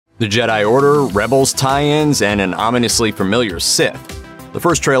The Jedi Order, Rebels tie-ins, and an ominously familiar Sith. The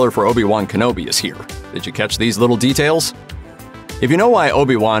first trailer for Obi-Wan Kenobi is here. Did you catch these little details? If you know why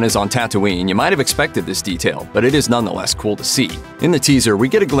Obi-Wan is on Tatooine, you might have expected this detail, but it is nonetheless cool to see. In the teaser, we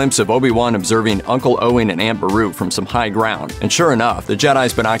get a glimpse of Obi-Wan observing Uncle Owen and Aunt Beru from some high ground, and sure enough, the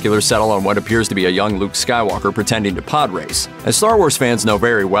Jedi's binoculars settle on what appears to be a young Luke Skywalker pretending to pod race. As Star Wars fans know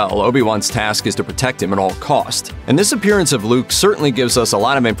very well, Obi-Wan's task is to protect him at all cost. And this appearance of Luke certainly gives us a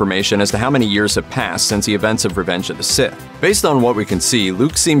lot of information as to how many years have passed since the events of Revenge of the Sith. Based on what we can see,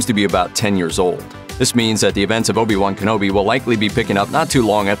 Luke seems to be about 10 years old. This means that the events of Obi-Wan Kenobi will likely be picking up not too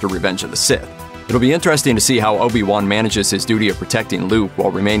long after Revenge of the Sith. It'll be interesting to see how Obi-Wan manages his duty of protecting Luke while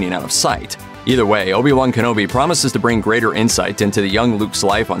remaining out of sight. Either way, Obi-Wan Kenobi promises to bring greater insight into the young Luke's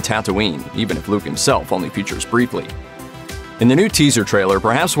life on Tatooine, even if Luke himself only features briefly. In the new teaser trailer,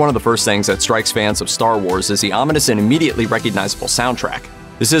 perhaps one of the first things that strikes fans of Star Wars is the ominous and immediately recognizable soundtrack.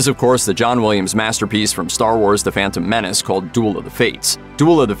 This is, of course, the John Williams masterpiece from Star Wars The Phantom Menace called Duel of the Fates.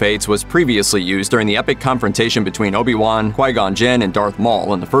 Duel of the Fates was previously used during the epic confrontation between Obi-Wan, Qui-Gon Jinn, and Darth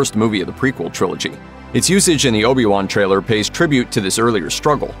Maul in the first movie of the prequel trilogy. Its usage in the Obi-Wan trailer pays tribute to this earlier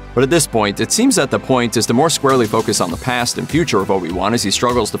struggle, but at this point, it seems that the point is to more squarely focus on the past and future of Obi-Wan as he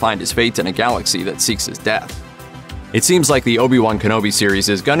struggles to find his fate in a galaxy that seeks his death. It seems like the Obi-Wan Kenobi series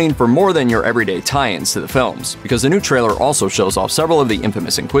is gunning for more than your everyday tie-ins to the films, because the new trailer also shows off several of the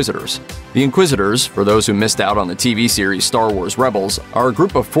infamous Inquisitors. The Inquisitors, for those who missed out on the TV series Star Wars Rebels, are a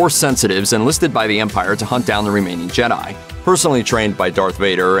group of Force sensitives enlisted by the Empire to hunt down the remaining Jedi. Personally trained by Darth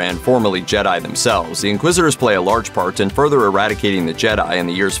Vader and formerly Jedi themselves, the Inquisitors play a large part in further eradicating the Jedi in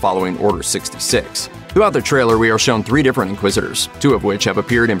the years following Order 66. Throughout the trailer, we are shown 3 different Inquisitors, 2 of which have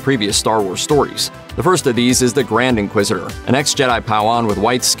appeared in previous Star Wars stories. The first of these is the Grand Inquisitor, an ex-Jedi Padawan with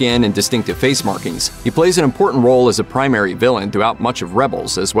white skin and distinctive face markings. He plays an important role as a primary villain throughout much of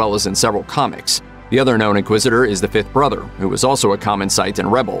Rebels, as well as in several comics. The other known Inquisitor is the Fifth Brother, who was also a common sight in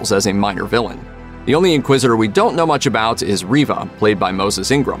Rebels as a minor villain. The only Inquisitor we don't know much about is Reva, played by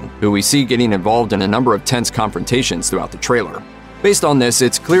Moses Ingram, who we see getting involved in a number of tense confrontations throughout the trailer. Based on this,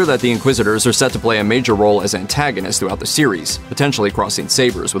 it's clear that the Inquisitors are set to play a major role as antagonists throughout the series, potentially crossing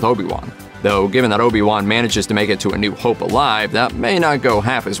sabers with Obi-Wan. Though, given that Obi-Wan manages to make it to A New Hope alive, that may not go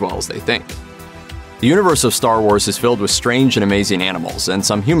half as well as they think. The universe of Star Wars is filled with strange and amazing animals, and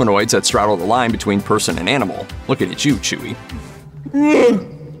some humanoids that straddle the line between person and animal. Looking at you, Chewie.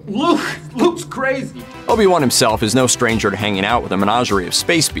 Luke's crazy. Obi-Wan himself is no stranger to hanging out with a menagerie of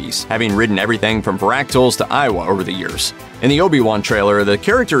space beasts, having ridden everything from Varactyls to Iowa over the years. In the Obi-Wan trailer, the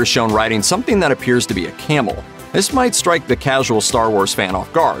character is shown riding something that appears to be a camel. This might strike the casual Star Wars fan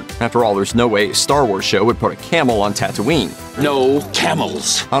off guard. After all, there's no way a Star Wars show would put a camel on Tatooine. No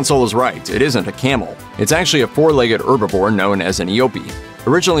camels. Han Solo's right, it isn't a camel. It's actually a 4-legged herbivore known as an Eope.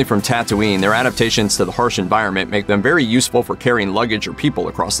 Originally from Tatooine, their adaptations to the harsh environment make them very useful for carrying luggage or people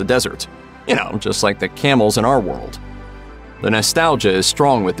across the desert. You know, just like the camels in our world. The nostalgia is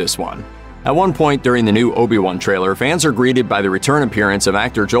strong with this one. At one point during the new Obi-Wan trailer, fans are greeted by the return appearance of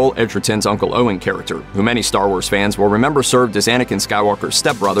actor Joel Edgerton's Uncle Owen character, who many Star Wars fans will remember served as Anakin Skywalker's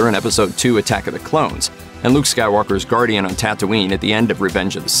stepbrother in Episode 2 Attack of the Clones, and Luke Skywalker's guardian on Tatooine at the end of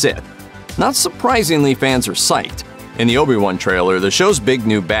Revenge of the Sith. Not surprisingly, fans are psyched. In the Obi-Wan trailer, the show's big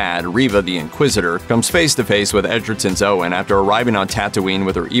new bad, Reva the Inquisitor, comes face-to-face with Edgerton's Owen after arriving on Tatooine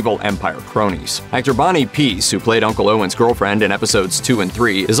with her evil Empire cronies. Actor Bonnie Peace, who played Uncle Owen's girlfriend in Episodes 2 and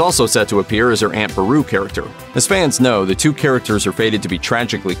 3, is also set to appear as her Aunt Beru character. As fans know, the 2 characters are fated to be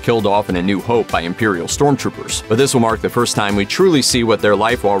tragically killed off in A New Hope by Imperial stormtroopers, but this will mark the first time we truly see what their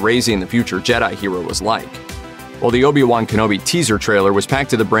life while raising the future Jedi hero was like. While the Obi-Wan Kenobi teaser trailer was packed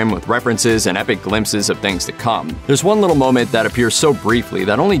to the brim with references and epic glimpses of things to come, there's one little moment that appears so briefly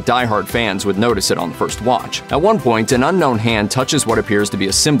that only die-hard fans would notice it on the first watch. At one point, an unknown hand touches what appears to be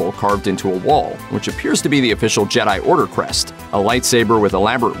a symbol carved into a wall, which appears to be the official Jedi Order crest, a lightsaber with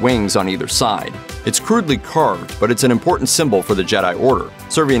elaborate wings on either side. It's crudely carved, but it's an important symbol for the Jedi Order,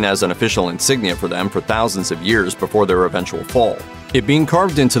 serving as an official insignia for them for thousands of years before their eventual fall. It being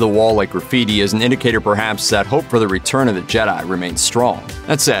carved into the wall like graffiti is an indicator perhaps that hope for the return of the Jedi remains strong.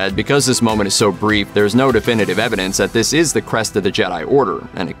 That said, because this moment is so brief, there's no definitive evidence that this is the crest of the Jedi Order,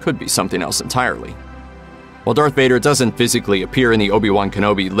 and it could be something else entirely. While Darth Vader doesn't physically appear in the Obi-Wan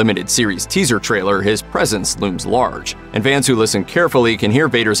Kenobi limited series teaser trailer, his presence looms large, and fans who listen carefully can hear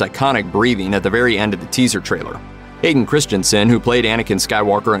Vader's iconic breathing at the very end of the teaser trailer. Hayden Christensen, who played Anakin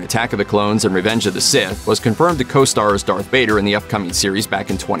Skywalker in Attack of the Clones and Revenge of the Sith, was confirmed to co-star as Darth Vader in the upcoming series back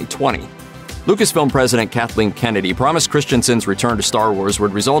in 2020. Lucasfilm president Kathleen Kennedy promised Christensen's return to Star Wars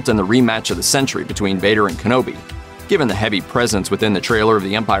would result in the rematch of the century between Vader and Kenobi. Given the heavy presence within the trailer of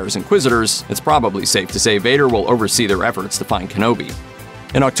the Empire's Inquisitors, it's probably safe to say Vader will oversee their efforts to find Kenobi.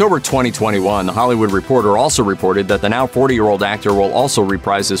 In October 2021, The Hollywood Reporter also reported that the now 40-year-old actor will also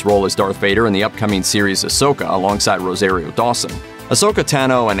reprise his role as Darth Vader in the upcoming series Ahsoka alongside Rosario Dawson. Ahsoka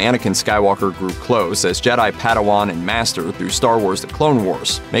Tano and Anakin Skywalker grew close as Jedi Padawan and Master through Star Wars The Clone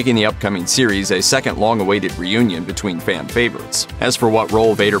Wars, making the upcoming series a second long-awaited reunion between fan favorites. As for what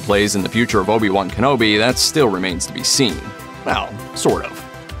role Vader plays in the future of Obi-Wan Kenobi, that still remains to be seen. Well, sort of.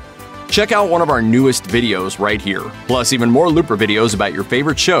 Check out one of our newest videos right here. Plus, even more Looper videos about your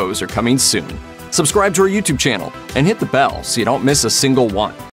favorite shows are coming soon. Subscribe to our YouTube channel and hit the bell so you don't miss a single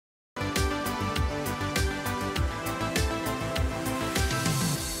one.